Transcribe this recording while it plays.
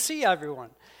See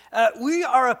everyone. We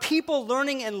are a people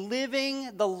learning and living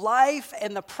the life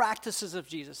and the practices of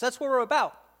Jesus. That's what we're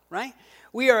about, right?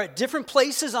 We are at different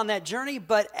places on that journey,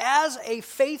 but as a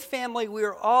faith family, we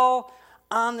are all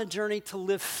on the journey to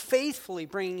live faithfully,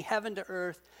 bringing heaven to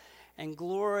earth and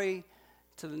glory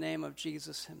to the name of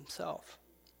Jesus himself.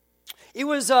 It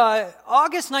was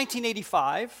August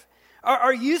 1985.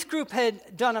 Our youth group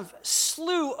had done a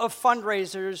slew of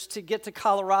fundraisers to get to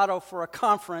Colorado for a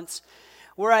conference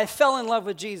where I fell in love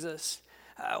with Jesus.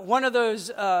 One of those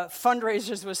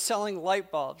fundraisers was selling light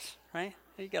bulbs, right?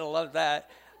 You gotta love that.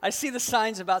 I see the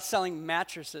signs about selling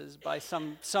mattresses by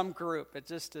some group. It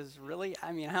just is really,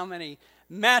 how many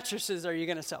mattresses are you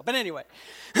gonna sell? But anyway,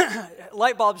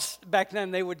 light bulbs back then,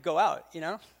 they would go out,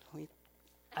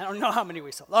 I don't know how many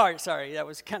we sold. All right, sorry, that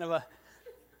was kind of a...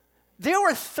 There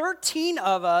were 13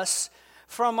 of us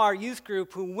from our youth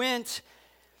group who went,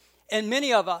 and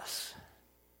many of us,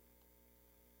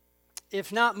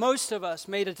 if not most of us,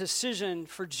 made a decision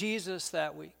for Jesus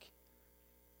that week.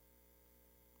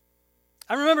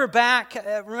 I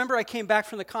remember I came back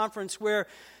from the conference where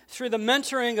through the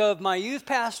mentoring of my youth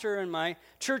pastor and my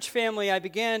church family, I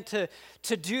began to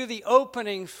do the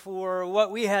opening for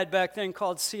what we had back then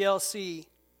called CLC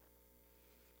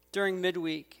during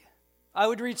midweek. I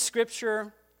would read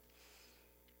scripture.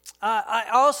 I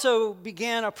also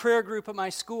began a prayer group at my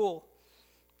school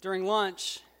during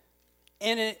lunch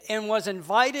and was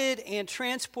invited and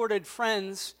transported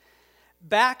friends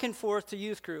back and forth to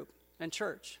youth group and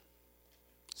church.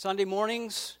 Sunday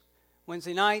mornings,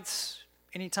 Wednesday nights,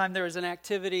 anytime there was an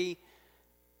activity,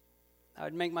 I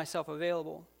would make myself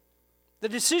available. The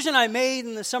decision I made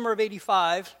in the summer of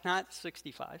 85, not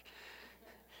 65,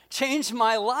 changed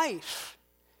my life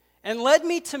and led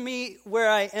me to me where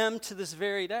I am to this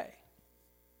very day.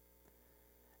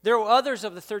 There were others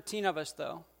of the 13 of us,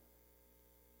 though,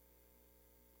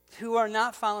 who are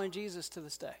not following Jesus to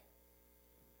this day.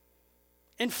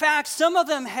 In fact, some of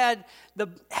them had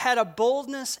a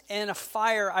boldness and a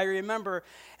fire. I remember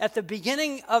at the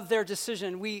beginning of their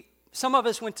decision, some of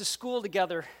us went to school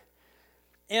together.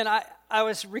 And I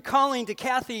was recalling to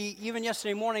Kathy, even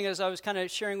yesterday morning, as I was kind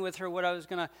of sharing with her what I was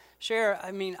going to share.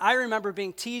 I remember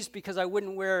being teased because I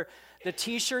wouldn't wear the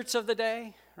T-shirts of the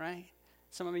day, right?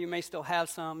 Some of you may still have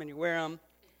some and you wear them.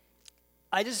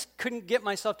 I just couldn't get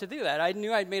myself to do that. I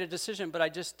knew I'd made a decision, but I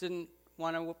just didn't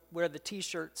want to wear the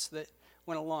T-shirts that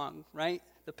went along, right?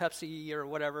 The Pepsi or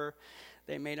whatever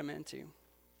they made them into.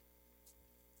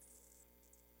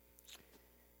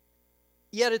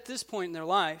 Yet at this point in their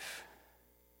life,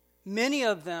 many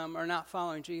of them are not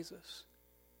following Jesus.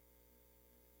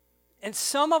 And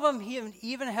some of them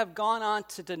even have gone on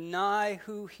to deny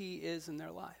who he is in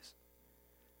their lives.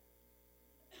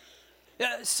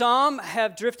 Some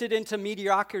have drifted into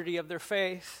mediocrity of their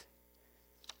faith,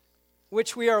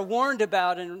 which we are warned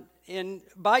about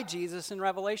by Jesus in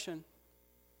Revelation.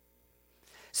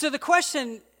 So the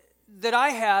question that I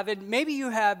have, and maybe you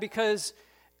have because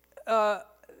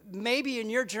maybe in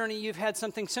your journey you've had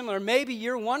something similar. Maybe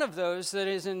you're one of those that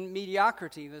is in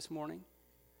mediocrity this morning.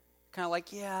 Kind of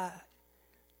like, yeah,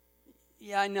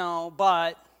 I know,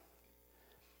 but...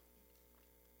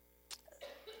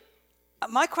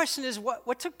 My question is,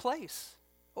 what took place?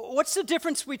 What's the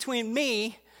difference between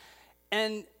me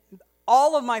and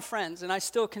all of my friends, and I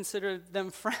still consider them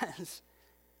friends?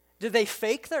 Did they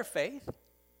fake their faith?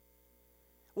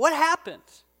 What happened?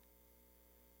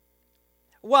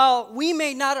 While we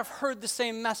may not have heard the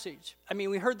same message,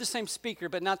 we heard the same speaker,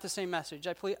 but not the same message.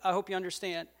 I hope you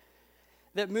understand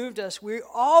that moved us. We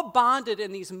all bonded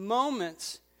in these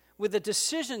moments with a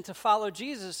decision to follow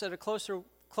Jesus at a closer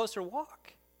walk.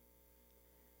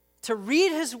 To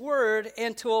read his word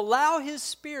and to allow his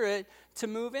spirit to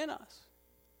move in us.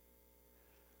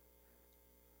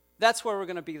 That's where we're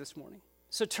going to be this morning.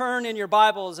 So turn in your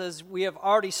Bibles, as we have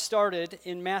already started,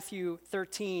 in Matthew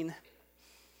 13.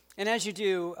 And as you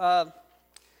do, let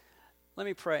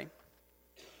me pray.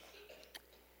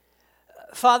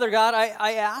 Father God,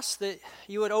 I ask that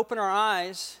you would open our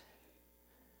eyes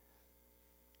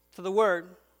to the word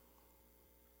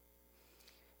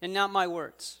and not my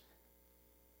words.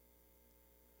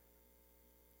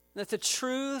 That the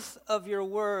truth of your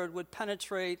word would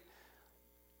penetrate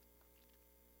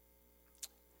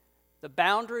the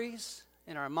boundaries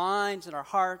in our minds and our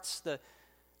hearts, the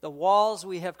walls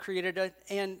we have created,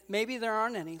 and maybe there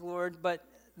aren't any, Lord, but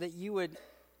that you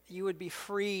would be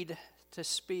freed to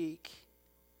speak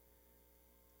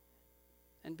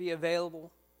and be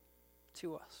available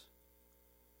to us.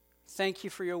 Thank you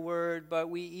for your word, but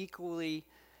we equally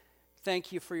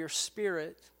thank you for your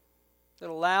spirit that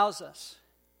allows us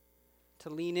to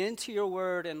lean into your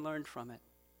word and learn from it.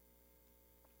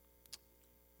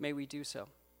 may we do so.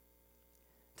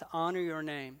 To honor your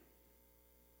name.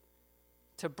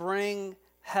 To bring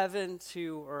heaven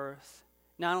to earth,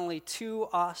 not only to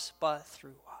us, but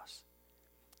through us.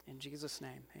 In Jesus'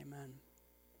 name, amen.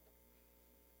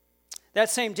 That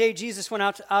same day, Jesus went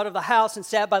out of the house and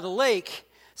sat by the lake.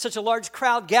 Such a large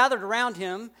crowd gathered around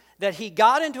him that he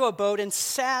got into a boat and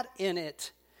sat in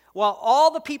it, while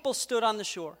all the people stood on the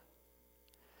shore.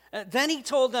 Then he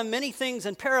told them many things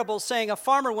in parables, saying, a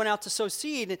farmer went out to sow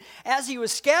seed, and as he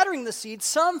was scattering the seed,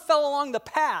 some fell along the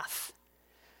path,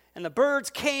 and the birds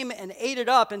came and ate it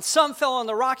up, and some fell on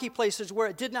the rocky places where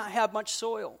it did not have much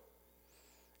soil.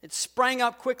 It sprang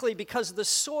up quickly because the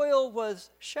soil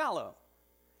was shallow.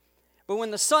 But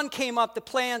when the sun came up, the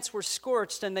plants were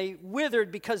scorched, and they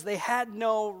withered because they had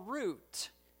no root.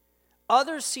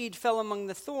 Other seed fell among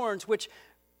the thorns, which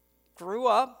grew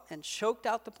up and choked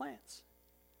out the plants.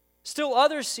 Still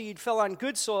other seed fell on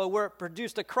good soil, where it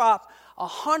produced a crop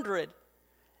 100,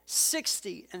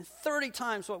 60, and 30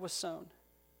 times what was sown.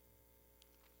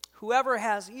 Whoever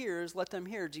has ears, let them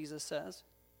hear, Jesus says.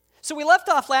 So we left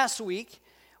off last week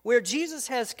where Jesus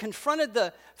has confronted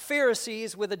the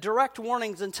Pharisees with a direct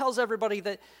warnings and tells everybody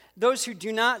that those who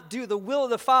do not do the will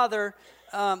of the Father,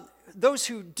 those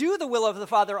who do the will of the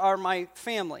Father are my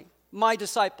family, my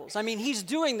disciples. I mean, he's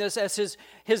doing this as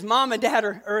his mom and dad,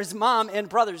 or his mom and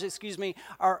brothers,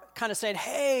 are kind of saying,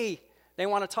 hey, they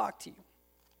want to talk to you.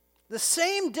 The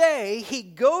same day, he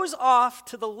goes off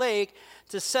to the lake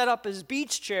to set up his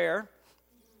beach chair,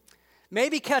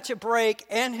 maybe catch a break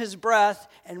and his breath,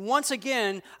 and once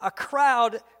again, a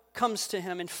crowd comes to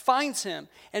him and finds him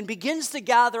and begins to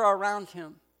gather around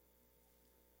him.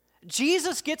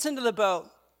 Jesus gets into the boat,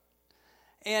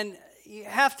 and you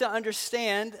have to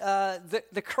understand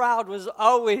the crowd was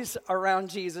always around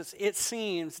Jesus, it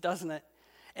seems, doesn't it?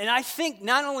 And I think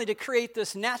not only to create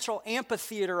this natural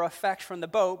amphitheater effect from the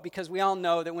boat, because we all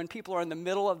know that when people are in the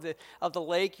middle of the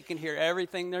lake, you can hear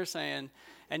everything they're saying,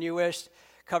 and you wish,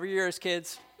 cover your ears,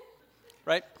 kids,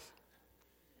 right?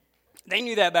 They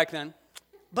knew that back then.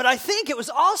 But I think it was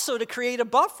also to create a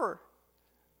buffer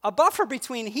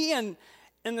between he and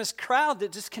this crowd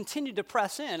that just continued to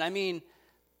press in. I mean,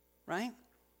 right?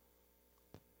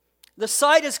 The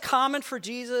sight is common for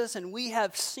Jesus, and we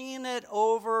have seen it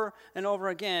over and over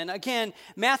again. Again,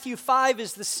 Matthew 5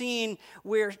 is the scene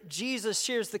where Jesus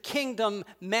shares the kingdom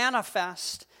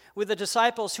manifest with the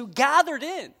disciples who gathered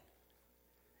in,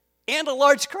 and a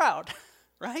large crowd,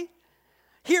 right?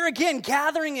 Here again,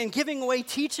 gathering and giving away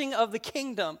teaching of the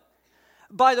kingdom.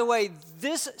 By the way,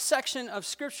 this section of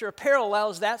Scripture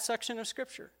parallels that section of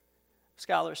Scripture,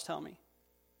 scholars tell me.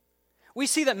 We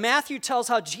see that Matthew tells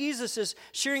how Jesus is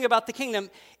sharing about the kingdom.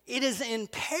 It is in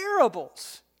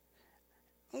parables.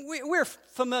 We're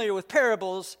familiar with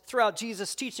parables throughout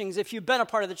Jesus' teachings if you've been a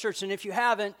part of the church, and if you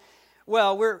haven't,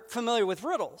 well, we're familiar with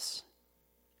riddles.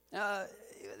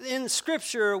 In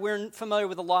Scripture, we're familiar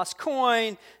with the lost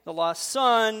coin, the lost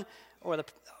son, or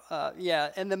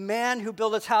and the man who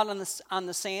built his house on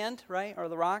the sand, right, or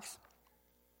the rocks.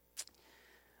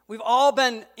 We've all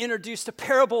been introduced to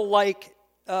parable-like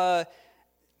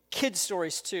kid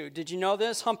stories too. Did you know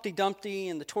this? Humpty Dumpty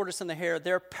and the tortoise and the hare,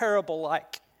 they're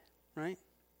parable-like, right?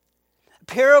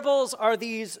 Parables are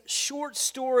these short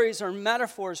stories or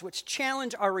metaphors which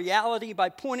challenge our reality by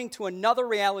pointing to another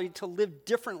reality to live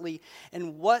differently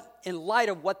in light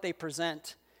of what they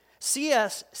present.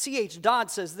 C.H. Dodd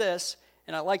says this,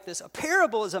 and I like this: a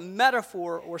parable is a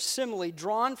metaphor or simile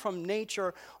drawn from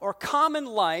nature or common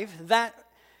life that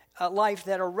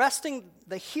arresting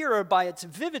the hearer by its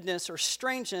vividness or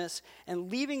strangeness and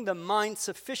leaving the mind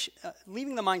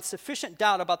sufficient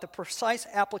doubt about the precise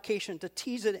application to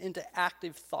tease it into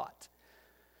active thought.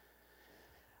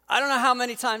 I don't know how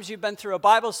many times you've been through a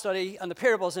Bible study on the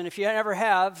parables, and if you ever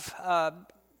have,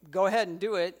 go ahead and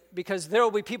do it, because there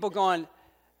will be people going,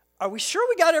 are we sure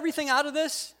we got everything out of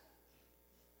this?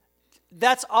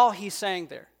 That's all he's saying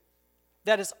there.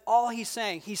 That is all he's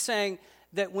saying. He's saying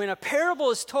that when a parable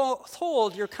is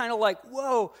told, you're kind of like,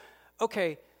 whoa,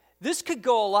 okay, this could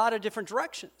go a lot of different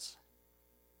directions.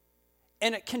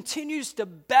 And it continues to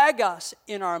beg us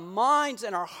in our minds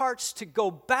and our hearts to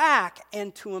go back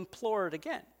and to implore it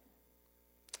again.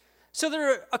 So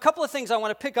there are a couple of things I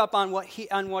want to pick up on what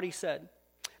he said.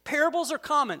 Parables are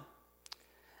common.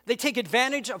 They take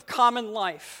advantage of common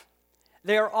life.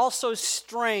 They are also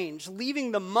strange,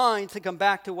 leaving the mind to come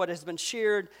back to what has been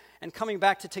shared and coming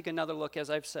back to take another look,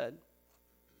 as I've said.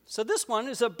 So this one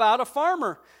is about a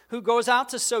farmer who goes out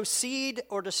to sow seed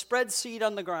or to spread seed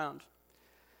on the ground.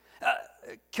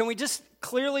 Can we just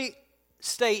clearly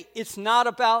state it's not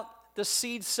about the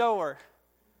seed sower,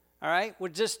 All right,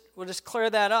 we'll just clear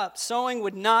that up. Sowing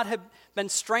would not have been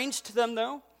strange to them,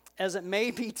 though, as it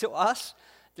may be to us,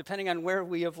 depending on where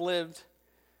we have lived.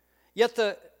 Yet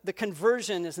the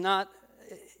conversion is not,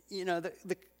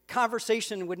 the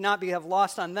conversation would not have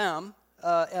lost on them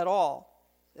at all.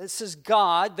 This is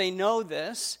God, they know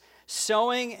this,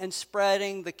 sowing and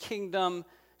spreading the kingdom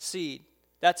seed.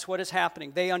 That's what is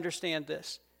happening. They understand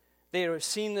this. They have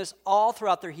seen this all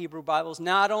throughout their Hebrew Bibles,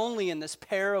 not only in this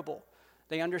parable.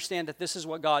 They understand that this is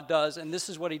what God does, and this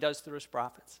is what he does through his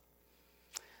prophets.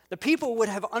 The people would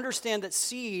have understand that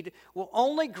seed will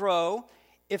only grow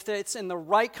if it's in the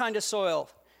right kind of soil.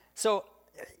 So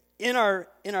in our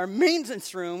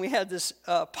maintenance room, we had this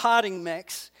potting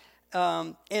mix.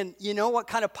 And you know what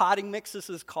kind of potting mix this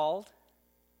is called?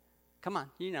 Come on,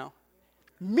 you know.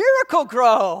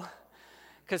 Miracle-Gro.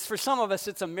 Because for some of us,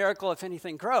 it's a miracle if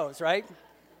anything grows, right?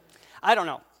 I don't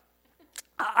know.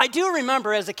 I do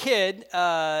remember as a kid,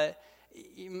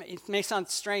 it may sound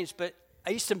strange, but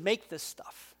I used to make this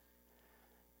stuff.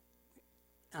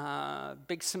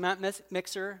 Big cement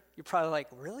mixer. You're probably like,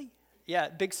 really? Yeah,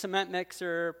 big cement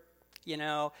mixer,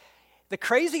 The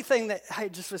crazy thing that I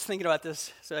just was thinking about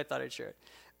this, so I thought I'd share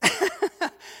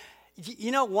it.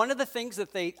 One of the things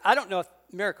that I don't know if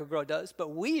Miracle-Gro does, but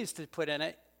we used to put in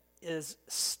it is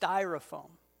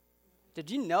styrofoam. Did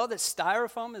you know that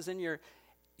styrofoam is in your,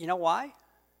 you know why?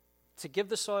 To give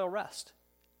the soil rest.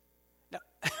 No.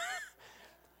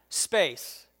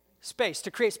 Space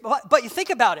to create, but you think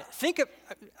about it.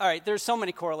 All right, there's so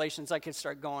many correlations. I could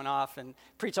start going off and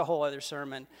preach a whole other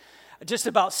sermon just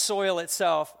about soil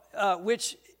itself,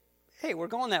 which, hey, we're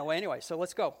going that way anyway, so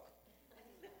let's go.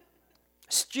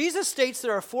 Jesus states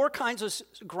there are 4 kinds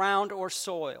of ground or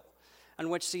soil on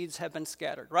which seeds have been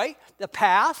scattered, right? The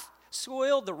path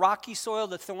soil, the rocky soil,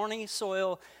 the thorny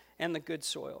soil, and the good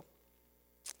soil.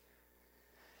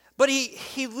 But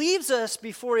he leaves us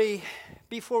before we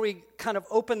kind of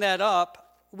open that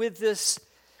up with this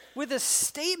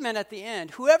statement at the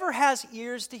end. Whoever has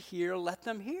ears to hear, let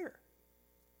them hear.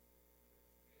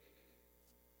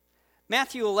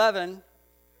 Matthew 11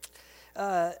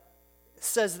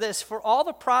 says this, for all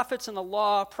the prophets and the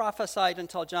law prophesied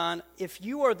until John, if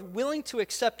you are willing to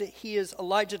accept it, he is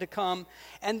Elijah to come.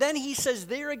 And then he says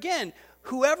there again,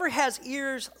 whoever has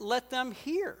ears, let them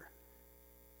hear.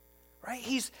 Right?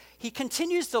 He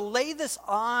continues to lay this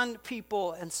on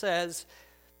people and says,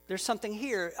 there's something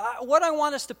here. What I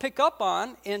want us to pick up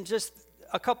on in just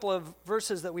a couple of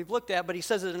verses that we've looked at, but he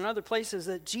says it in other places,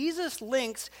 that Jesus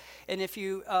links, and if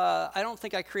you, I don't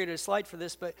think I created a slide for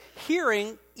this, but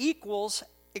hearing equals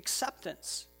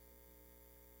acceptance.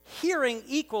 Hearing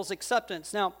equals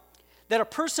acceptance. Now, that a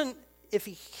person, if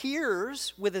he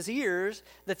hears with his ears,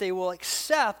 that they will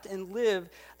accept and live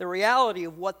the reality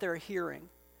of what they're hearing.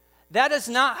 That is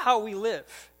not how we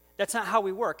live. That's not how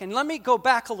we work. And let me go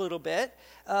back a little bit.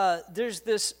 There's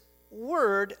this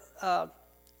word,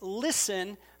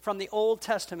 listen, from the Old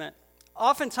Testament.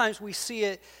 Oftentimes we see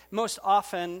it most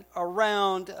often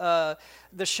around the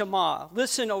Shema.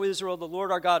 Listen, O Israel, the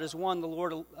Lord our God is one, the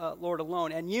Lord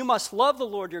alone. And you must love the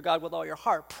Lord your God with all your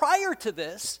heart. Prior to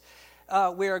this,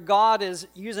 where God is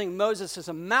using Moses as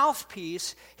a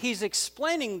mouthpiece, he's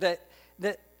explaining that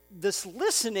this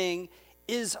listening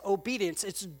is obedience.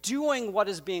 It's doing what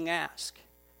is being asked.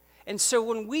 And so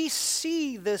when we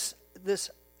see this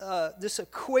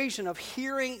equation of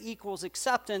hearing equals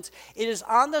acceptance, it is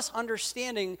on this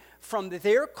understanding from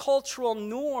their cultural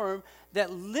norm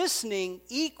that listening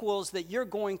equals that you're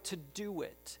going to do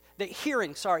it. That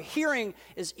hearing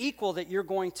is equal that you're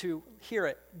going to hear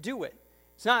it, do it.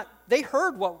 It's not, they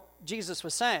heard what Jesus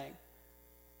was saying.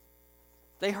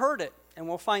 They heard it, and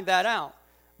we'll find that out.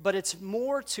 But it's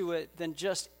more to it than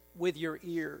just with your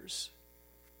ears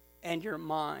and your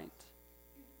mind.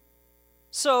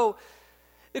 So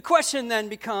the question then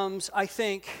becomes, I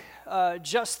think,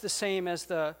 just the same as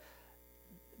the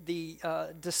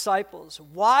disciples.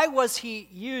 Why was he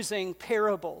using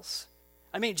parables?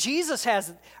 I mean,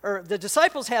 the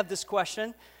disciples have this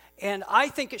question, and I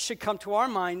think it should come to our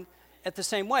mind at the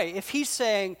same way. If he's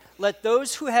saying, let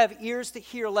those who have ears to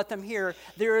hear, let them hear,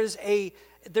 there's a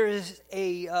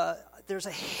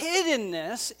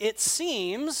hiddenness, it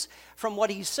seems, from what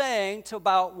he's saying to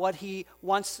about what he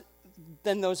wants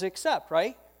then those accept,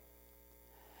 right?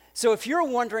 So if you're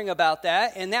wondering about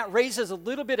that, and that raises a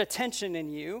little bit of tension in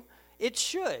you, it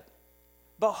should.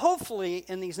 But hopefully,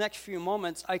 in these next few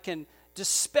moments, I can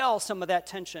dispel some of that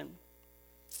tension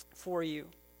for you.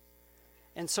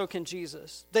 And so can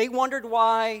Jesus. They wondered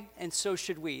why, and so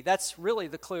should we. That's really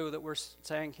the clue that we're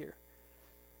saying here.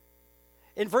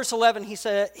 In verse 11,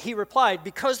 he replied,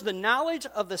 because the knowledge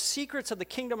of the secrets of the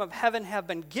kingdom of heaven have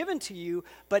been given to you,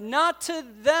 but not to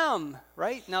them.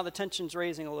 Right? Now the tension's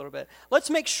raising a little bit. Let's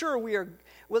make sure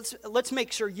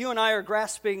you and I are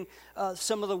grasping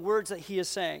some of the words that he is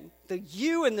saying. The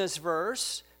you in this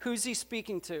verse, who's he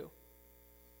speaking to?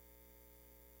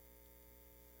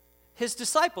 His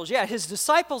disciples. Yeah, his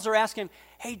disciples are asking him,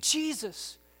 hey,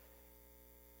 Jesus,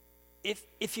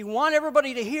 if you want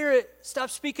everybody to hear it,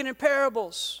 stop speaking in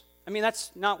parables. I mean,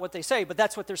 that's not what they say, but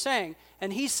that's what they're saying.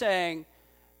 And he's saying,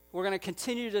 we're going to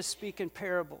continue to speak in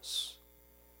parables.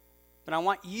 But I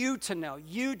want you to know,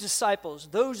 you disciples,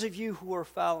 those of you who are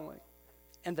following,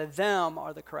 and the them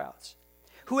are the crowds.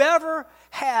 Whoever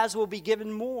has will be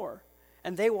given more,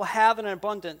 and they will have an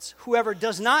abundance. Whoever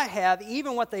does not have,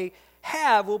 even what they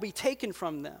have will be taken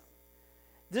from them.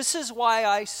 This is why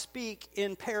I speak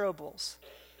in parables.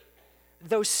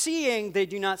 Though seeing, they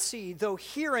do not see. Though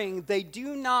hearing, they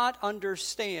do not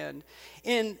understand.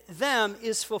 In them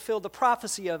is fulfilled the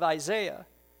prophecy of Isaiah.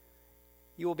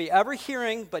 You will be ever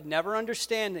hearing, but never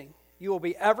understanding. You will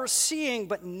be ever seeing,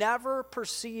 but never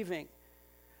perceiving.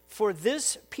 For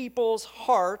this people's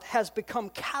heart has become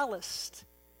calloused.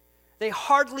 They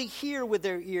hardly hear with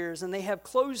their ears, and they have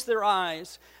closed their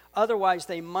eyes. Otherwise,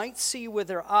 they might see with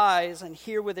their eyes and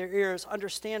hear with their ears,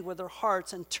 understand with their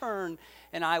hearts, and turn,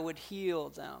 and I would heal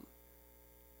them.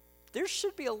 There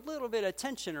should be a little bit of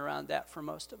tension around that for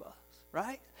most of us,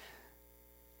 right?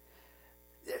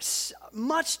 There's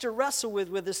much to wrestle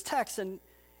with this text, and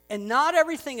not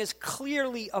everything is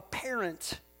clearly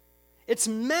apparent. It's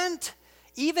meant,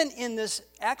 even in this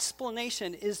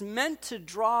explanation, is meant to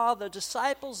draw the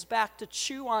disciples back to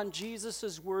chew on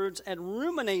Jesus' words and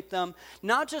ruminate them,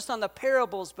 not just on the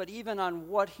parables, but even on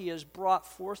what he has brought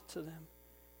forth to them.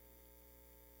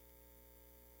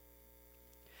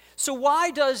 So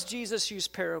why does Jesus use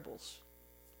parables?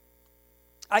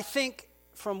 I think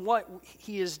from what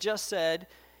he has just said,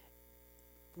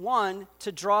 one,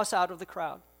 to draw us out of the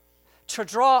crowd. To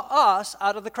draw us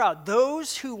out of the crowd.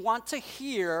 Those who want to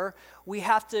hear,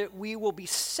 we will be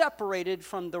separated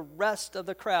from the rest of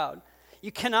the crowd.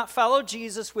 You cannot follow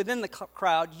Jesus within the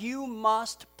crowd. You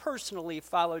must personally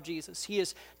follow Jesus. He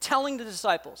is telling the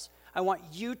disciples, I want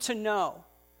you to know.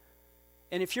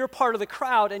 And if you're part of the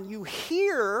crowd and you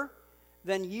hear,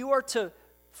 then you are to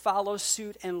follow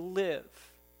suit and live.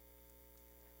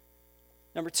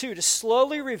 Number two, to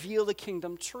slowly reveal the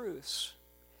kingdom truths.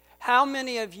 How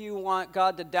many of you want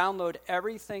God to download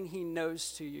everything he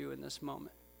knows to you in this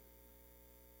moment?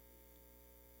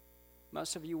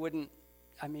 Most of you wouldn't,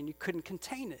 you couldn't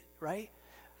contain it, right?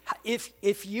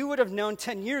 If you would have known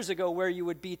 10 years ago where you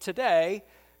would be today,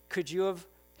 could you have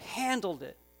handled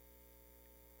it?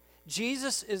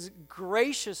 Jesus is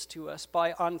gracious to us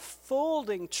by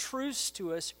unfolding truths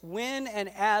to us when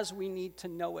and as we need to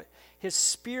know it. His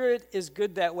Spirit is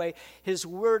good that way. His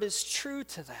word is true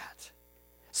to that.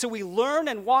 So we learn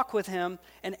and walk with him,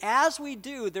 and as we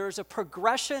do, there is a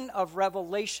progression of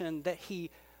revelation that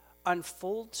he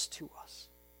unfolds to us.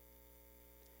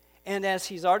 And as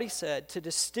he's already said, to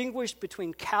distinguish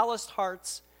between calloused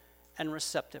hearts and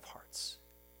receptive hearts.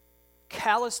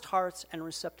 Calloused hearts and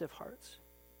receptive hearts.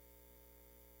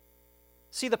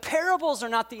 See, the parables are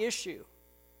not the issue.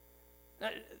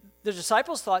 The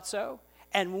disciples thought so,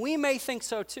 and we may think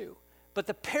so too. But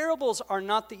the parables are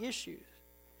not the issue.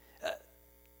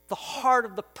 The heart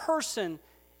of the person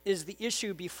is the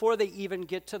issue before they even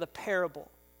get to the parable.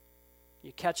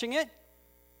 You catching it?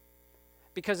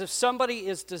 Because if somebody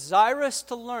is desirous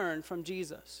to learn from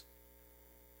Jesus,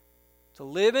 to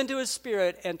live into his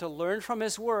Spirit and to learn from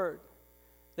his word,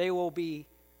 they will be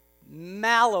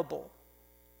malleable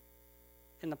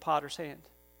in the potter's hand.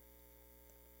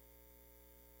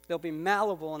 They'll be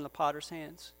malleable in the potter's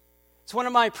hands. It's one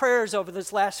of my prayers over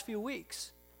this last few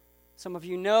weeks. Some of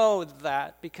you know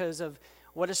that because of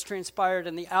what has transpired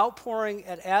in the outpouring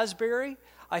at Asbury.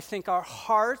 I think our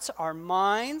hearts, our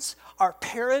minds, our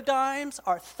paradigms,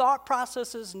 our thought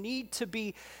processes need to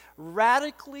be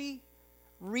radically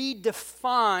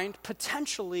redefined,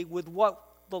 potentially with what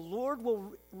the Lord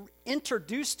will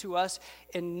introduce to us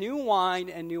in new wine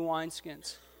and new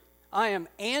wineskins. I am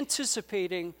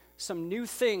anticipating some new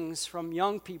things from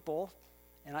young people,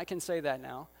 and I can say that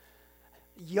now.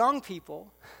 Young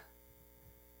people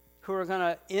who are going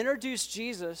to introduce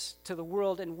Jesus to the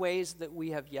world in ways that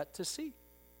we have yet to see.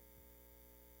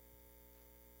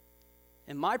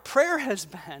 And my prayer has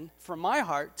been, for my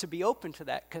heart, to be open to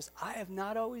that, because I have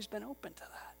not always been open to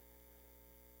that.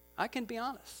 I can be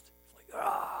honest. It's like,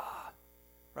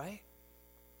 right?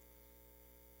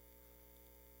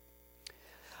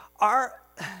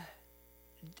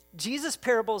 Jesus'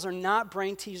 parables are not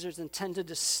brain teasers intended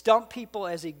to stump people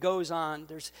as he goes on.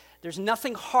 There's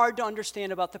nothing hard to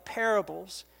understand about the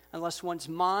parables unless one's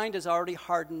mind is already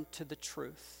hardened to the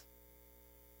truth.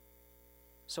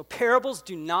 So parables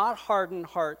do not harden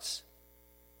hearts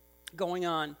going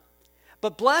on.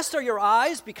 But blessed are your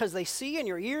eyes because they see, and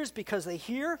your ears because they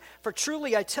hear. For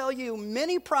truly I tell you,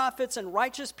 many prophets and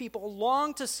righteous people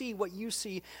long to see what you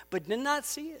see, but did not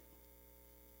see it.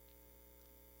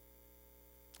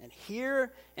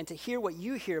 And to hear what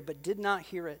you hear, but did not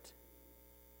hear it.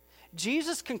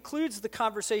 Jesus concludes the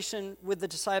conversation with the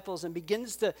disciples and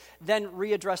begins to then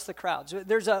readdress the crowds.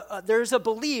 There's a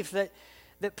belief that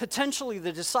potentially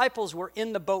the disciples were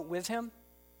in the boat with him.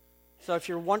 So if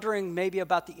you're wondering maybe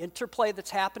about the interplay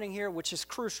that's happening here, which is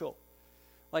crucial.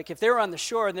 Like if they're on the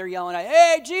shore and they're yelling out,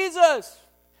 "Hey, Jesus!"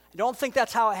 I don't think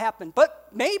that's how it happened, but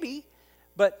maybe.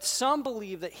 But some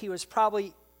believe that he was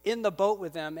probably in the boat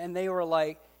with them and they were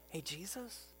like, "Hey,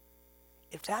 Jesus,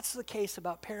 if that's the case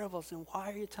about parables, then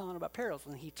why are you telling about parables?"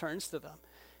 And he turns to them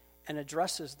and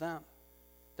addresses them.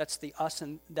 That's the us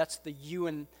and that's the you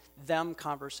and them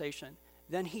conversation.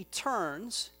 Then he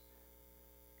turns,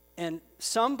 and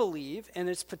some believe, and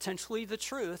it's potentially the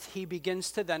truth, he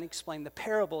begins to then explain the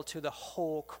parable to the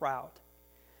whole crowd.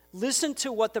 Listen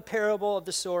to what the parable of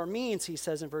the sower means, he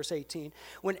says in verse 18.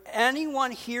 When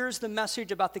anyone hears the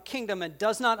message about the kingdom and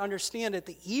does not understand it,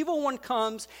 the evil one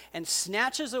comes and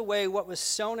snatches away what was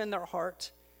sown in their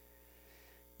heart.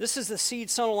 This is the seed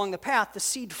sown along the path. The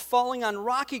seed falling on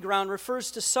rocky ground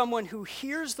refers to someone who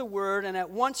hears the word and at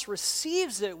once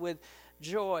receives it with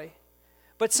joy.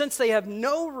 But since they have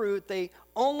no root, they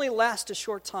only last a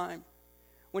short time.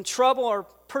 When trouble or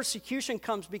persecution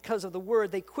comes because of the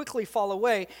word, they quickly fall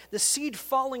away. The seed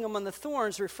falling among the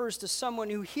thorns refers to someone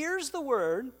who hears the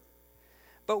word,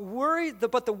 but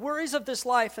the worries of this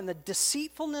life and the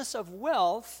deceitfulness of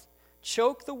wealth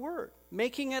choke the word,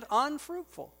 making it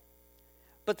unfruitful.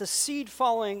 But the seed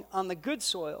falling on the good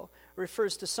soil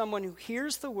refers to someone who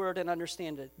hears the word and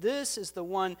understands it. This is the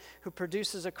one who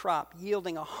produces a crop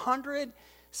yielding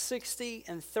 160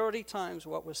 and 30 times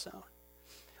what was sown.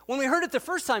 When we heard it the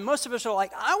first time, most of us are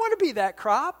like, I want to be that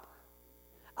crop.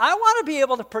 I want to be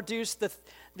able to produce the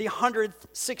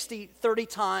 160, 30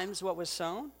 times what was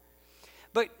sown.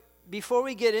 But before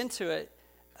we get into it,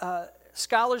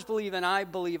 scholars believe, and I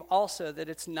believe also, that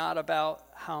it's not about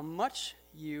how much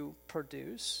you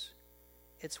produce,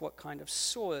 it's what kind of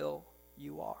soil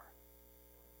you are.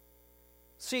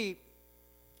 See,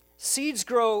 seeds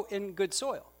grow in good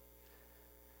soil.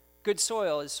 Good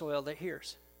soil is soil that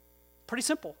hears. Pretty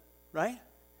simple, right?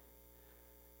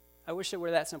 I wish it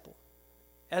were that simple.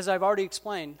 As I've already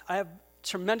explained, I have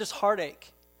tremendous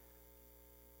heartache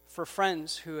for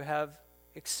friends who have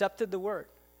accepted the word,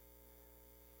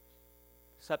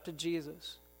 accepted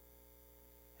Jesus,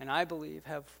 and I believe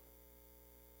have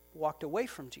walked away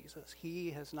from Jesus.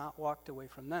 He has not walked away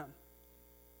from them.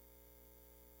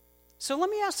 So let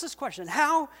me ask this question.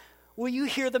 How will you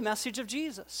hear the message of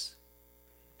Jesus?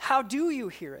 How do you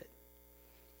hear it?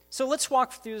 So let's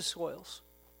walk through the soils.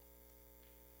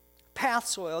 Path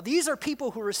soil. These are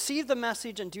people who receive the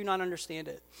message and do not understand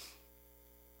it.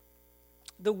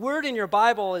 The word in your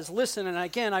Bible is listen, and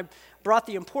again, I brought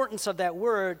the importance of that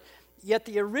word, yet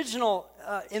in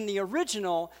the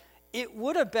original, it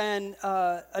would have been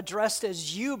addressed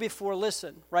as you before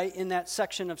listen, right, in that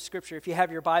section of Scripture, if you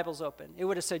have your Bibles open. It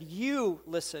would have said you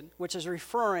listen, which is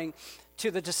referring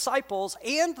to the disciples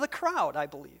and the crowd, I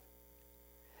believe.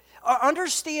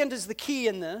 Understand is the key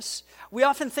in this. We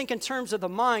often think in terms of the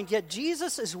mind, yet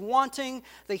Jesus is wanting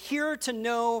the hearer to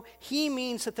know he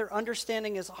means that their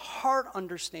understanding is a heart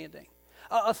understanding,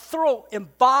 a thorough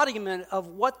embodiment of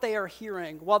what they are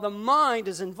hearing, while the mind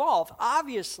is involved,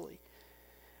 obviously.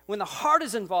 When the heart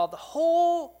is involved,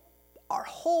 our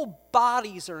whole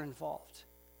bodies are involved,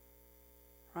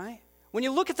 right? When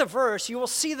you look at the verse, you will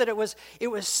see that it was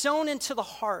sown into the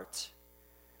heart.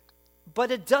 But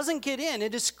it doesn't get in.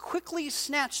 It is quickly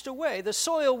snatched away. The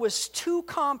soil was too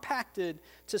compacted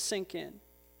to sink in.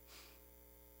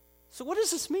 So what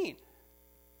does this mean?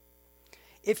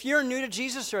 If you're new to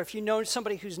Jesus, or if you know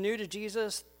somebody who's new to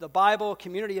Jesus, the Bible,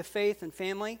 community of faith, and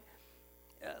family,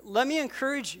 let me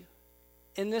encourage you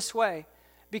in this way,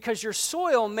 because your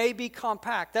soil may be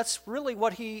compact. That's really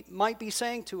what he might be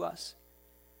saying to us.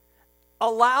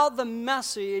 Allow the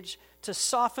message to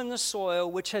soften the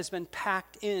soil which has been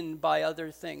packed in by other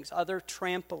things, other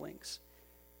tramplings.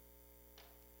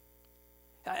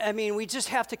 I mean, we just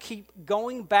have to keep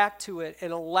going back to it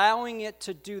and allowing it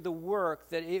to do the work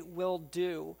that it will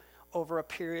do over a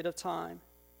period of time.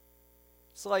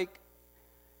 It's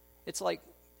like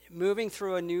moving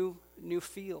through a new new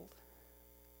field.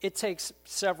 It takes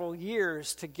several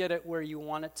years to get it where you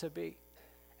want it to be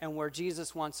and where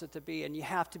Jesus wants it to be. And you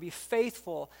have to be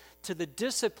faithful to the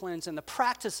disciplines and the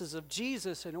practices of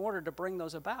Jesus in order to bring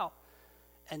those about.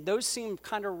 And those seem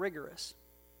kind of rigorous.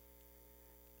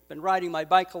 I've been riding my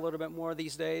bike a little bit more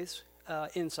these days,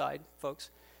 inside,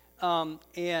 folks. I've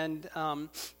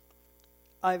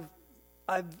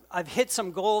hit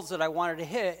some goals that I wanted to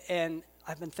hit, and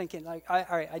I've been thinking, like, all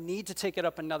right, I need to take it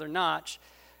up another notch.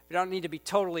 I don't need to be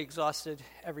totally exhausted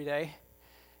every day.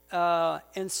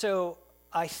 And so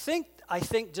I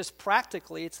think just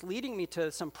practically, it's leading me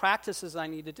to some practices I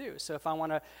need to do. So if I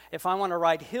want to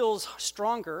ride hills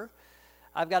stronger,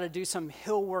 I've got to do some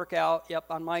hill workout.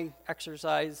 On my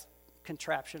exercise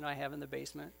contraption I have in the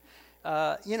basement.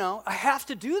 I have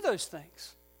to do those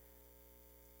things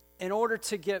in order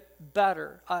to get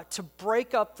better, to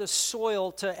break up the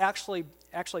soil, to actually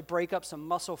break up some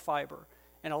muscle fiber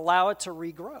and allow it to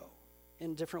regrow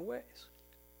in different ways.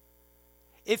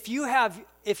 If you have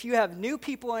new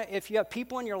people, if you have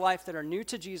people in your life that are new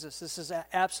to Jesus, this is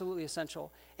absolutely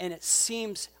essential, and it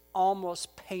seems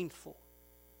almost painful,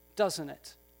 doesn't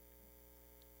it?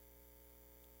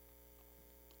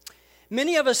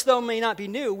 Many of us, though, may not be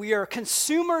new. We are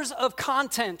consumers of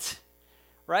content,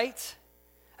 right?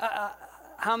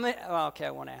 How many? Well, okay,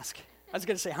 I won't ask. I was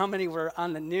going to say, how many were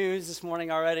on the news this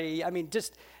morning already? I mean,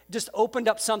 just opened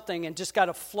up something and just got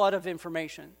a flood of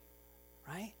information,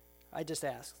 right? I just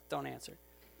asked. Don't answer.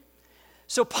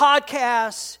 So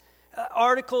podcasts,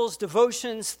 articles,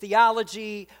 devotions,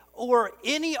 theology, or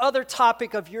any other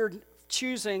topic of your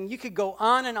choosing, you could go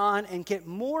on and get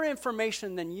more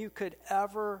information than you could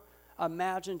ever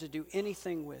imagine to do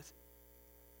anything with.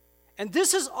 And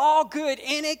this is all good,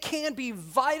 and it can be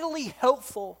vitally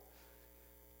helpful.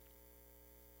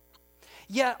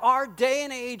 Yet our day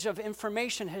and age of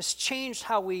information has changed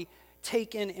how we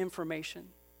take in information.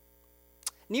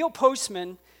 Neil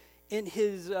Postman, in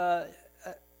his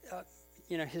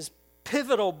his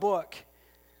pivotal book,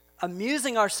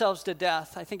 Amusing Ourselves to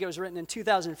Death, I think it was written in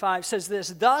 2005, says this: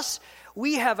 "Thus,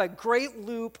 we have a great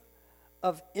loop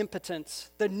of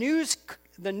impotence. The news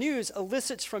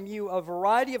elicits from you a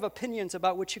variety of opinions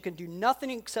about which you can do nothing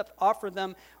except offer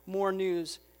them as more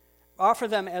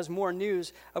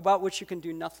news about which you can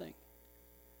do nothing."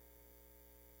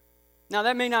 Now,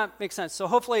 that may not make sense, so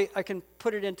hopefully I can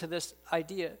put it into this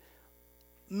idea.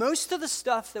 Most of the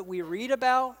stuff that we read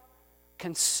about,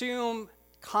 consume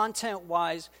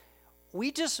content-wise, we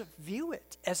just view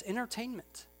it as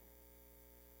entertainment.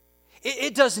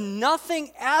 It does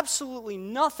nothing, absolutely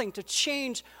nothing, to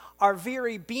change our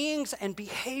very beings and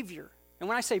behavior. And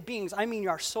when I say beings, I mean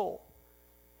our soul.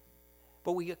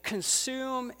 But we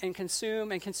consume and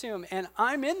consume and consume, and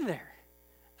I'm in there.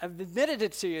 I've admitted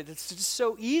it to you. It's just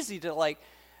so easy to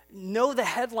know the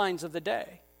headlines of the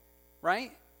day,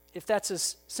 right? If that's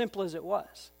as simple as it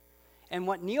was. And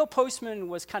what Neil Postman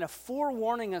was kind of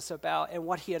forewarning us about, and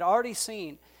what he had already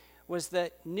seen, was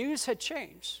that news had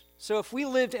changed. So if we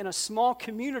lived in a small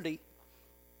community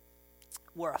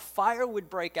where a fire would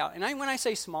break out, and when I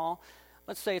say small,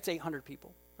 let's say it's 800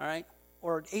 people, all right?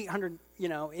 Or 800,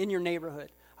 in your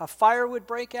neighborhood. A fire would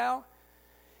break out.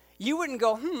 You wouldn't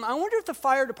go, I wonder if the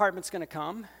fire department's going to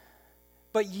come.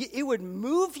 But it would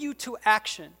move you to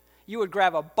action. You would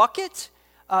grab a bucket.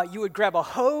 You would grab a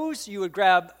hose. You would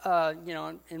grab,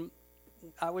 and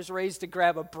I was raised to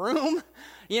grab a broom.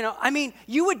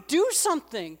 You would do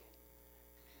something.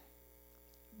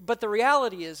 But the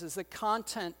reality is the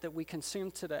content that we consume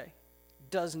today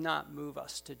does not move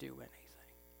us to do anything.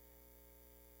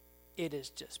 It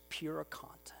is just pure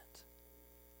content.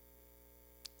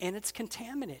 And it's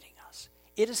contaminating us.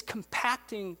 It is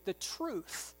compacting the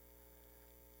truth.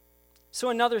 So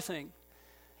another thing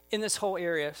in this whole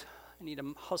area, I need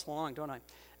to hustle along, don't I?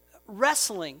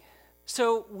 Wrestling.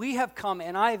 So we have come,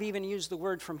 and I have even used the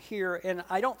word from here, and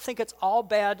I don't think it's all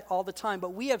bad all the time,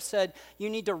 but we have said you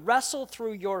need to wrestle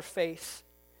through your faith.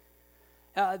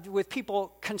 With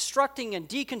people constructing and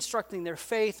deconstructing their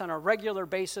faith on a regular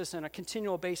basis and a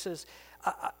continual basis,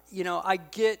 I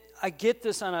get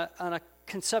this on a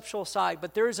conceptual side,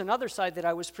 but there is another side that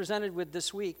I was presented with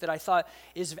this week that I thought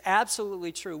is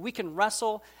absolutely true. We can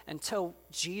wrestle until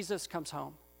Jesus comes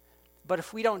home, but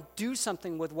if we don't do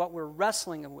something with what we're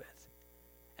wrestling with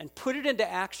and put it into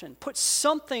action, put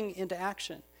something into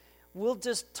action, we'll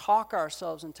just talk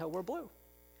ourselves until we're blue.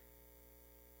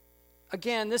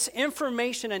 Again, this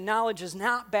information and knowledge is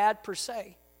not bad per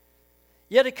se,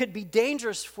 yet it could be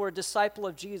dangerous for a disciple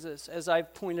of Jesus, as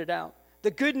I've pointed out. The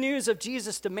good news of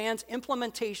Jesus demands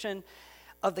implementation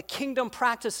of the kingdom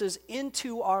practices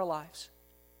into our lives.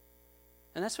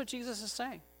 And that's what Jesus is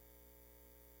saying.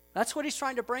 That's what he's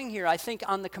trying to bring here, I think,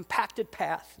 on the compacted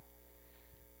path.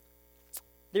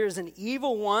 There's an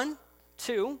evil one,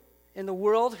 too, in the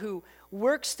world who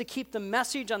works to keep the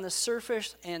message on the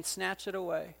surface and snatch it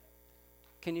away.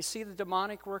 Can you see the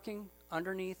demonic working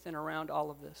underneath and around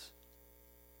all of this?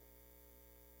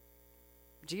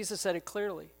 Jesus said it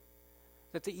clearly,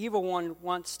 that the evil one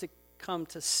wants to come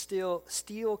to steal,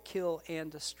 kill, and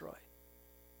destroy.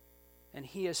 And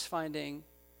he is finding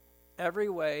every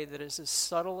way that is as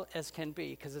subtle as can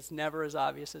be, because it's never as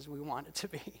obvious as we want it to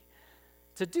be,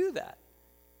 to do that.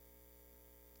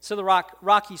 So the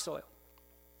rocky soil.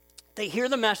 They hear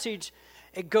the message,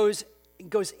 it goes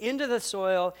into the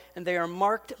soil, and they are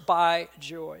marked by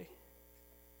joy.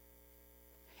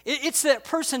 It's that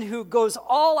person who goes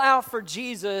all out for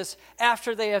Jesus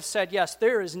after they have said yes.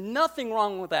 There is nothing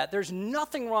wrong with that. There's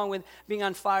nothing wrong with being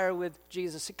on fire with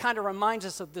Jesus. It kind of reminds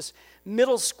us of this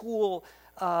middle school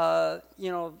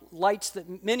lights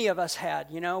that many of us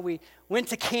had. We went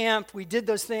to camp, we did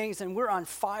those things, and we're on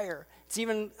fire. It's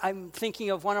even, I'm thinking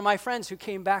of one of my friends who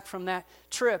came back from that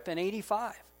trip in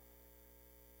 85.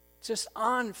 Just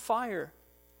on fire.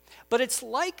 But it's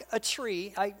like a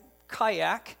tree. I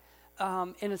kayak,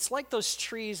 and it's like those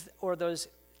trees or the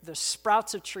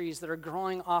sprouts of trees that are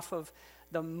growing off of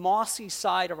the mossy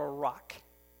side of a rock.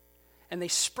 And they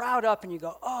sprout up and you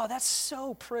go, oh, that's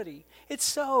so pretty. It's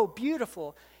so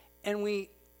beautiful. And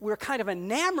we're kind of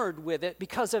enamored with it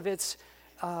because of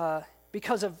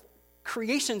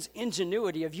creation's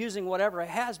ingenuity of using whatever it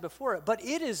has before it. But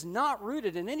it is not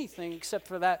rooted in anything except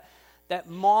for that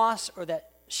moss or that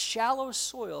shallow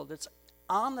soil that's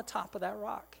on the top of that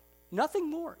rock.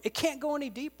 Nothing more. It can't go any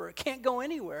deeper. It can't go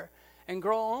anywhere and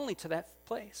grow only to that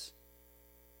place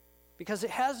because it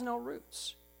has no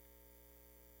roots.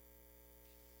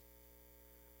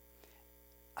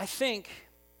 I think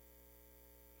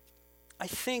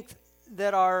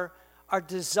that our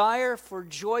desire for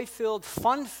joy-filled,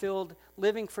 fun-filled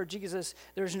living for Jesus,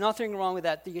 there's nothing wrong with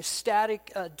that. The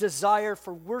ecstatic desire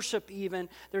for worship even,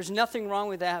 there's nothing wrong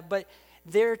with that. But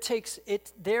it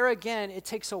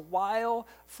takes a while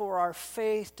for our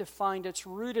faith to find its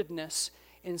rootedness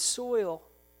in soil.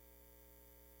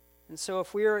 And so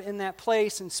if we're in that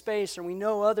place and space, or we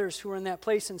know others who are in that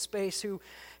place and space who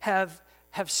have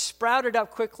sprouted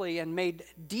up quickly and made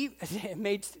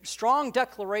strong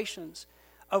declarations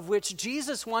of which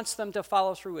Jesus wants them to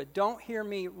follow through with. Don't hear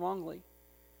me wrongly.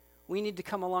 We need to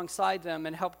come alongside them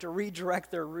and help to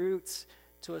redirect their roots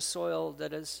to a soil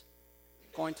that is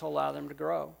going to allow them to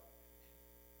grow.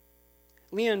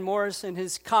 Leon Morris, in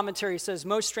his commentary, says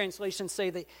most translations say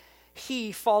that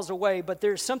he falls away, but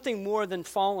there's something more than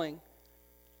falling.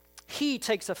 He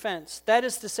takes offense. That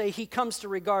is to say, he comes to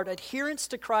regard adherence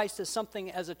to Christ as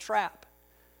something of a trap.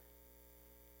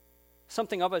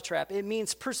 It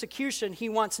means persecution. He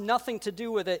wants nothing to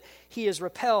do with it. He is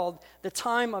repelled. The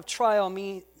time of trial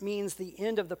means the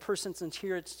end of the person's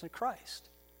adherence to Christ.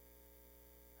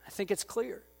 I think it's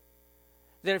clear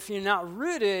that if you're not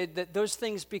rooted, that those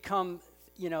things become,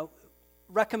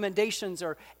 recommendations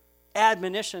or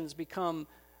admonitions become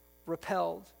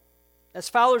repelled. As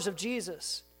followers of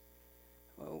Jesus,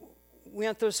 we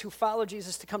want those who follow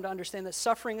Jesus to come to understand that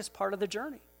suffering is part of the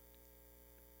journey.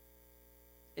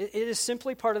 It is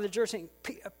simply part of the journey.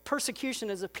 Persecution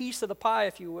is a piece of the pie,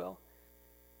 if you will.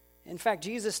 In fact,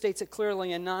 Jesus states it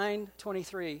clearly in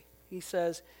 9:23. He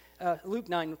says, Luke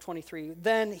 9:23,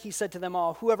 then he said to them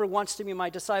all, whoever wants to be my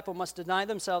disciple must deny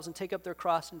themselves and take up their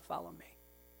cross and follow me.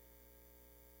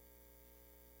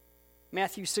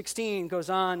 Matthew 16 goes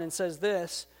on and says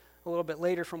this, a little bit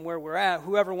later from where we're at,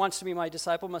 whoever wants to be my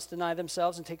disciple must deny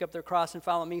themselves and take up their cross and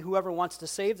follow me. Whoever wants to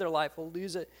save their life will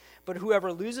lose it, but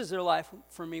whoever loses their life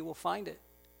for me will find it.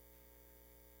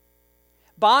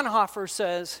 Bonhoeffer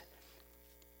says,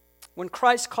 when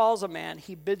Christ calls a man,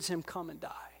 he bids him come and die.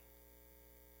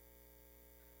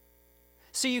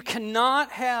 So you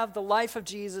cannot have the life of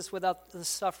Jesus without the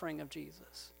suffering of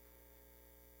Jesus.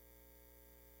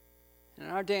 In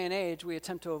our day and age, we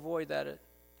attempt to avoid that at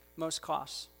most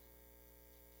costs.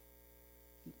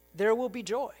 There will be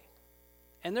joy,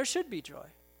 and there should be joy,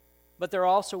 but there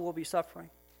also will be suffering.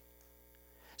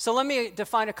 So let me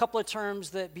define a couple of terms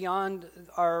that beyond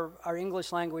our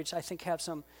English language I think have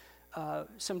some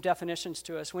definitions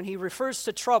to us. When he refers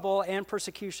to trouble and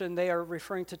persecution, they are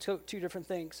referring to two different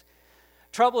things.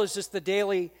 Trouble is just the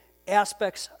daily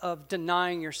aspects of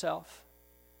denying yourself.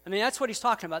 I mean, that's what he's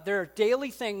talking about. There are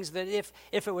daily things that if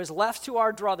it was left to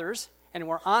our druthers, and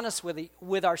we're honest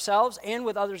with ourselves and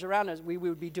with others around us, we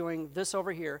would be doing this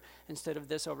over here instead of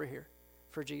this over here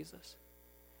for Jesus.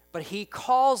 But he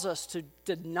calls us to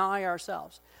deny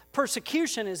ourselves.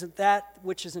 Persecution isn't that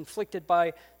which is inflicted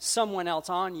by someone else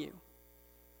on you.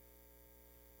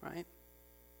 Right?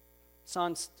 It's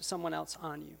on someone else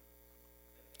on you.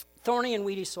 Thorny and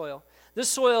weedy soil. This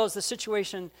soil is the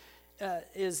situation,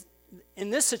 in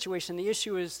this situation, the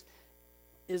issue is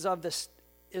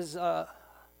not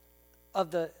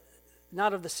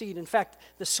of the seed. In fact,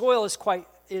 the soil is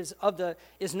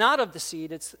not of the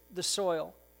seed, it's the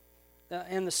soil.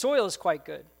 And the soil is quite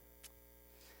good.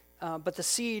 But the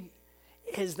seed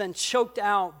is then choked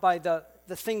out by the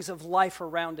things of life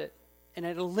around it. And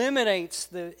it eliminates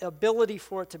the ability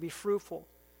for it to be fruitful.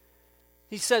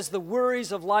 He says the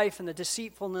worries of life and the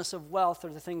deceitfulness of wealth are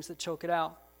the things that choke it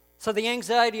out. So the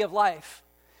anxiety of life,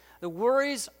 the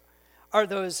worries are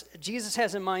those Jesus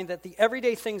has in mind, that the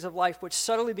everyday things of life which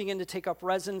subtly begin to take up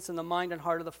residence in the mind and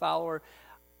heart of the follower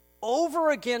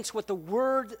over against what the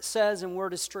Word says and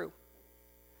Word is true.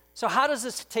 So how does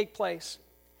this take place?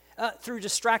 Through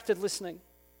distracted listening.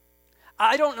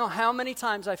 I don't know how many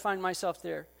times I find myself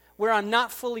there where I'm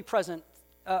not fully present.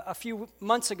 A few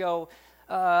months ago,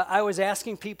 I was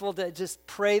asking people to just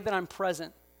pray that I'm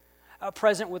present.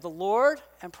 Present with the Lord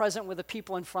and present with the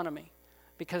people in front of me.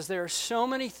 Because there are so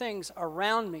many things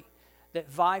around me that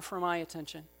vie for my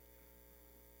attention.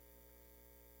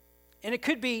 And it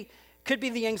could be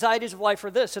the anxieties of life,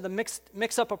 or this, or the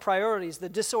mix up of priorities, the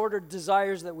disordered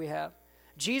desires that we have.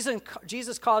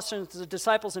 Jesus cautions the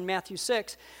disciples in Matthew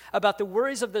 6 about the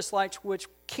worries of this life, which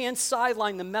can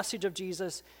sideline the message of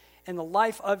Jesus and the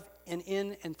life of and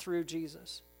in and through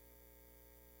Jesus.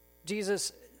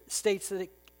 Jesus states that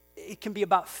it can be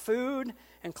about food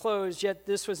and clothes, yet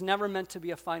this was never meant to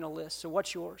be a final list. So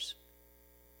what's yours?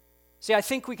 See, I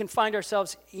think we can find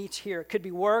ourselves each here. It could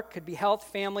be work, could be health,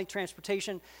 family,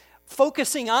 transportation,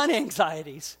 focusing on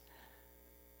anxieties.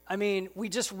 I mean, we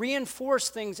just reinforce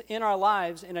things in our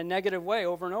lives in a negative way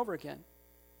over and over again.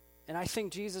 And I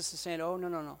think Jesus is saying, oh,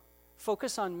 no.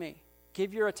 Focus on me.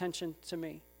 Give your attention to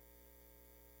me.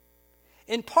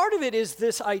 And part of it is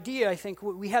this idea, I think,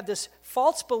 we have this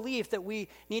false belief that we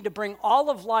need to bring all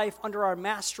of life under our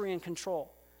mastery and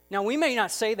control. Now, we may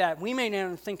not say that. We may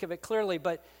not think of it clearly,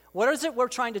 but what is it we're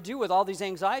trying to do with all these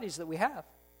anxieties that we have?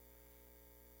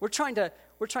 We're trying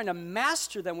to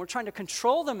master them. We're trying to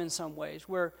control them in some ways,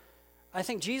 where I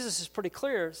think Jesus is pretty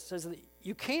clear, says that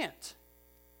you can't.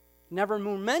 Never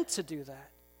were meant to do that.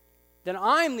 Then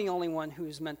I'm the only one who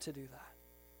is meant to do that.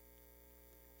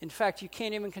 In fact, you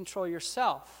can't even control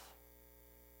yourself.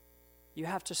 You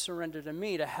have to surrender to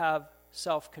me to have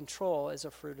self-control as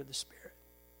a fruit of the Spirit.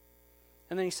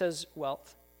 And then he says,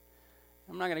 wealth.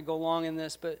 I'm not going to go long in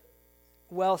this, but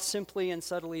wealth simply and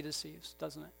subtly deceives,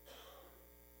 doesn't it?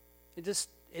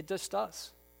 It just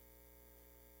does.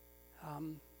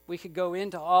 We could go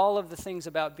into all of the things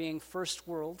about being first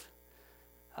world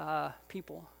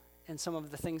people and some of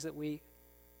the things that we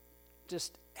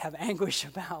just have anguish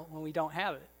about when we don't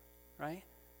have it, right?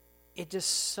 It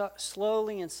just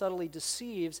slowly and subtly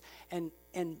deceives and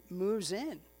moves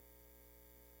in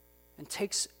and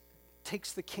takes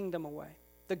the kingdom away.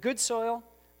 The good soil,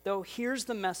 though, hears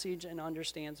the message and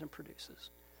understands and produces.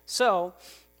 So,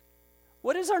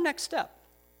 what is our next step?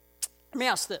 Let me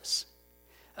ask this.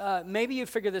 Maybe you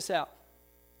figure this out,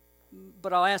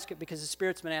 but I'll ask it because the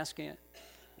Spirit's been asking it.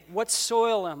 What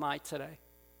soil am I today?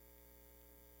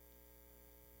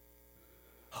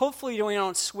 Hopefully we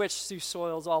don't switch through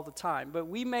soils all the time, but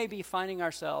we may be finding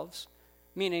ourselves,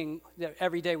 meaning that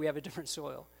every day we have a different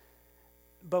soil,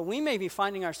 but we may be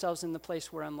finding ourselves in the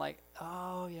place where I'm like,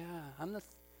 oh yeah, I'm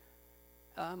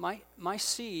my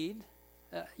seed,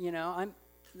 I'm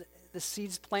the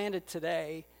seed's planted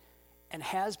today and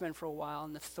has been for a while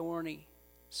in the thorny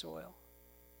soil.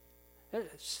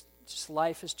 It's just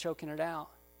life is choking it out.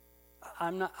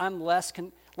 I'm less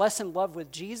in love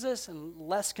with Jesus and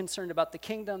less concerned about the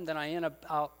kingdom than I am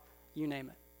about you name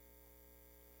it.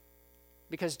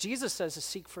 Because Jesus says to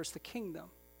seek first the kingdom,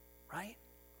 right?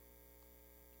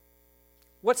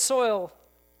 What soil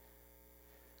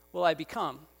will I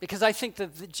become? Because I think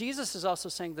that Jesus is also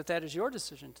saying that is your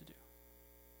decision to do.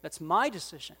 That's my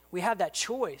decision. We have that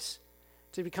choice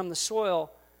to become the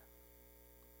soil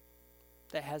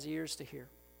that has ears to hear.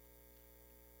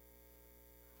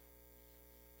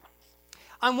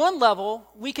 On one level,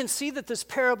 we can see that this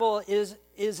parable is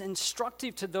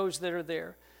instructive to those that are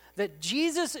there. That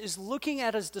Jesus is looking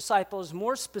at his disciples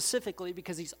more specifically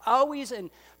because he's always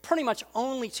and pretty much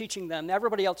only teaching them.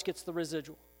 Everybody else gets the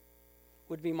residual,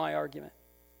 would be my argument.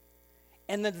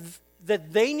 And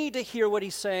that they need to hear what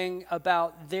he's saying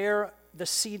about the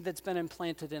seed that's been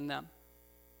implanted in them.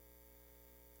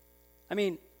 I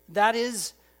mean, that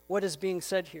is what is being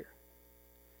said here.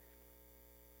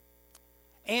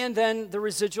 And then the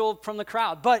residual from the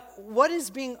crowd. But what is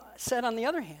being said on the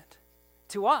other hand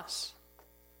to us?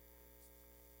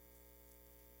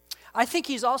 I think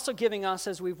he's also giving us,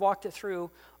 as we've walked it through,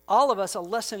 all of us a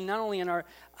lesson not only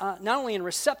in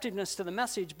receptiveness to the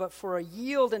message, but for a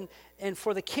yield and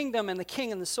for the kingdom and the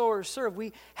king and the sower to serve.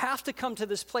 We have to come to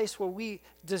this place where we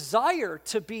desire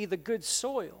to be the good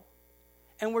soil.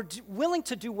 And we're willing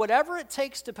to do whatever it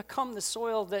takes to become the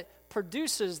soil that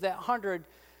produces that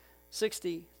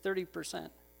 160, 30%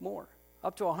 more,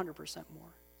 up to 100%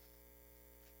 more.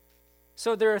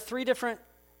 So there are three different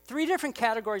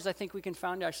categories I think we can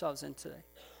find ourselves in today.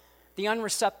 The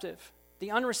unreceptive.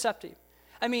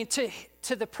 I mean,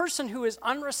 to the person who is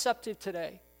unreceptive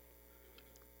today,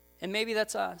 and maybe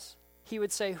that's us, he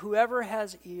would say, whoever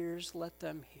has ears, let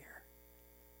them hear.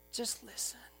 Just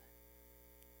listen.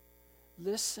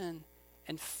 Listen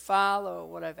and follow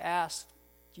what I've asked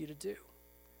you to do.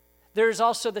 There's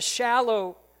also the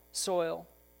shallow soil.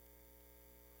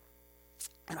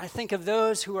 And I think of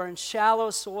those who are in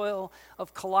shallow soil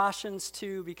of Colossians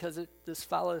 2 because this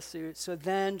follows suit. So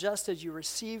then, just as you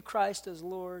receive Christ as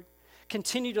Lord,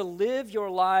 continue to live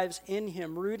your lives in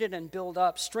him, rooted and built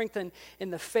up, strengthened in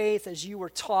the faith as you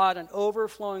were taught and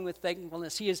overflowing with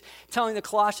thankfulness. He is telling the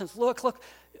Colossians, look,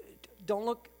 don't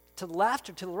look to the left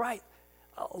or to the right.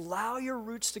 Allow your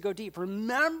roots to go deep.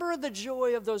 Remember the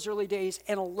joy of those early days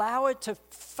and allow it to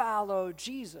follow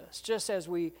Jesus, just as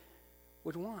we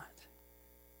would want.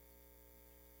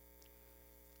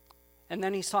 And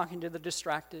then he's talking to the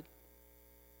distracted.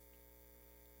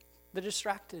 The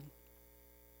distracted.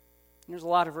 And there's a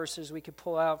lot of verses we could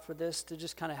pull out for this to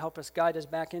just kind of help us guide us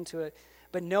back into it.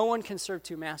 But no one can serve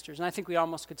two masters. And I think we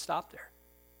almost could stop there.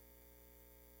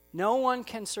 No one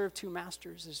can serve two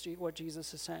masters is what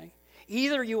Jesus is saying.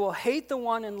 Either you will hate the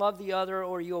one and love the other,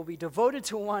 or you will be devoted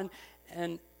to one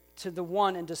and to the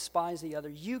one and despise the other.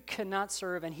 You cannot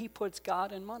serve, and he puts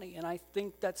God and money. And I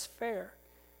think that's fair.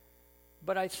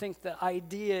 But I think the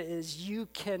idea is you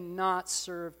cannot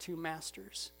serve two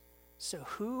masters. So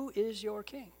who is your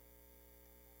king?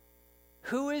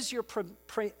 Who is your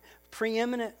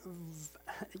preeminent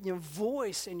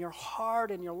voice in your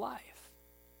heart and your life?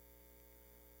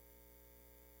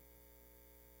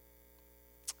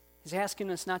 He's asking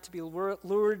us not to be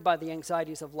lured by the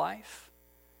anxieties of life.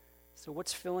 So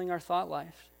what's filling our thought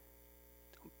life?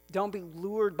 Don't be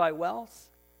lured by wealth.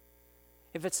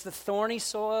 If it's the thorny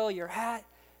soil you're at,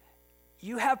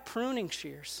 you have pruning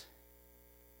shears.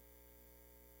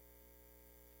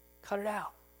 Cut it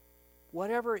out.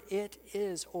 Whatever it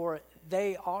is or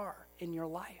they are in your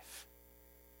life.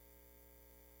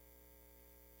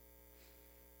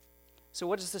 So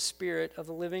what does the Spirit of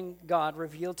the living God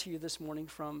reveal to you this morning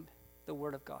from the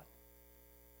Word of God?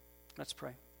 Let's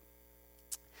pray.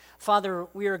 Father,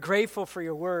 we are grateful for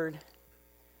your Word.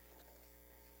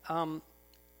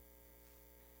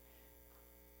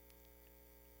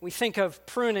 We think of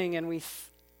pruning and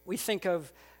we think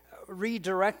of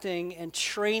redirecting and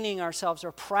training ourselves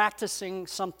or practicing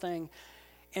something,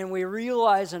 and we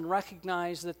realize and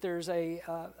recognize that there's a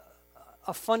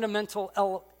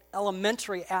fundamental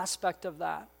elementary aspect of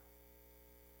that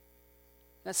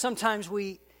sometimes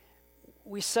we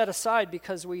set aside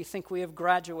because we think we have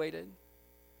graduated.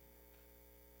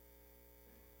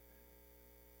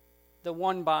 The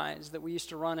one-bys that we used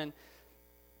to run in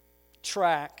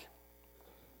track,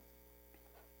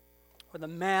 or the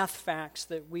math facts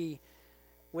that we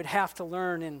would have to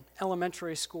learn in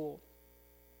elementary school.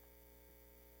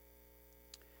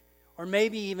 Or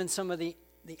maybe even some of the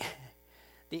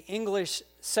English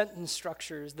sentence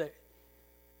structures that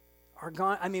are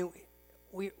gone. I mean,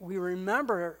 we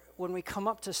remember when we come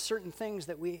up to certain things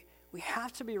that we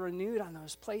have to be renewed on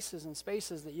those places and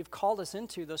spaces that you've called us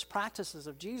into, those practices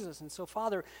of Jesus. And so,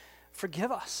 Father,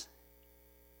 forgive us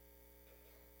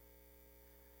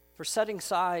for setting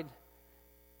aside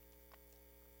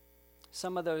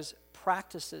some of those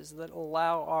practices that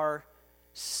allow our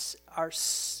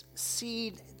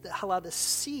seed, allow the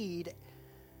seed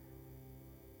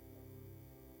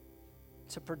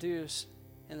to produce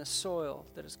in the soil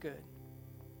that is good.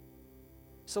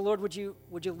 So, Lord, would you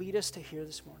lead us to hear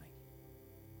this morning?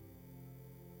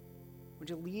 Would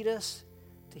you lead us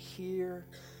to hear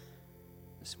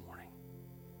this morning?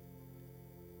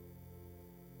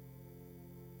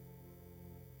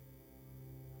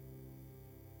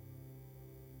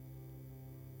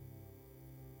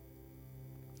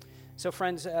 So,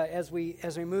 friends, as we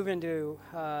move into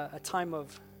a time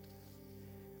of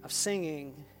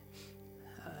singing,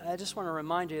 I just want to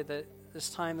remind you that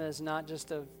this time is not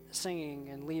just of singing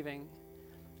and leaving,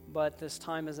 but this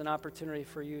time is an opportunity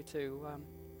for you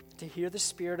to hear the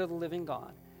Spirit of the living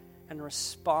God and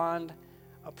respond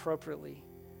appropriately.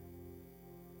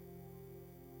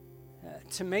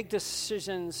 To make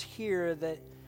decisions here that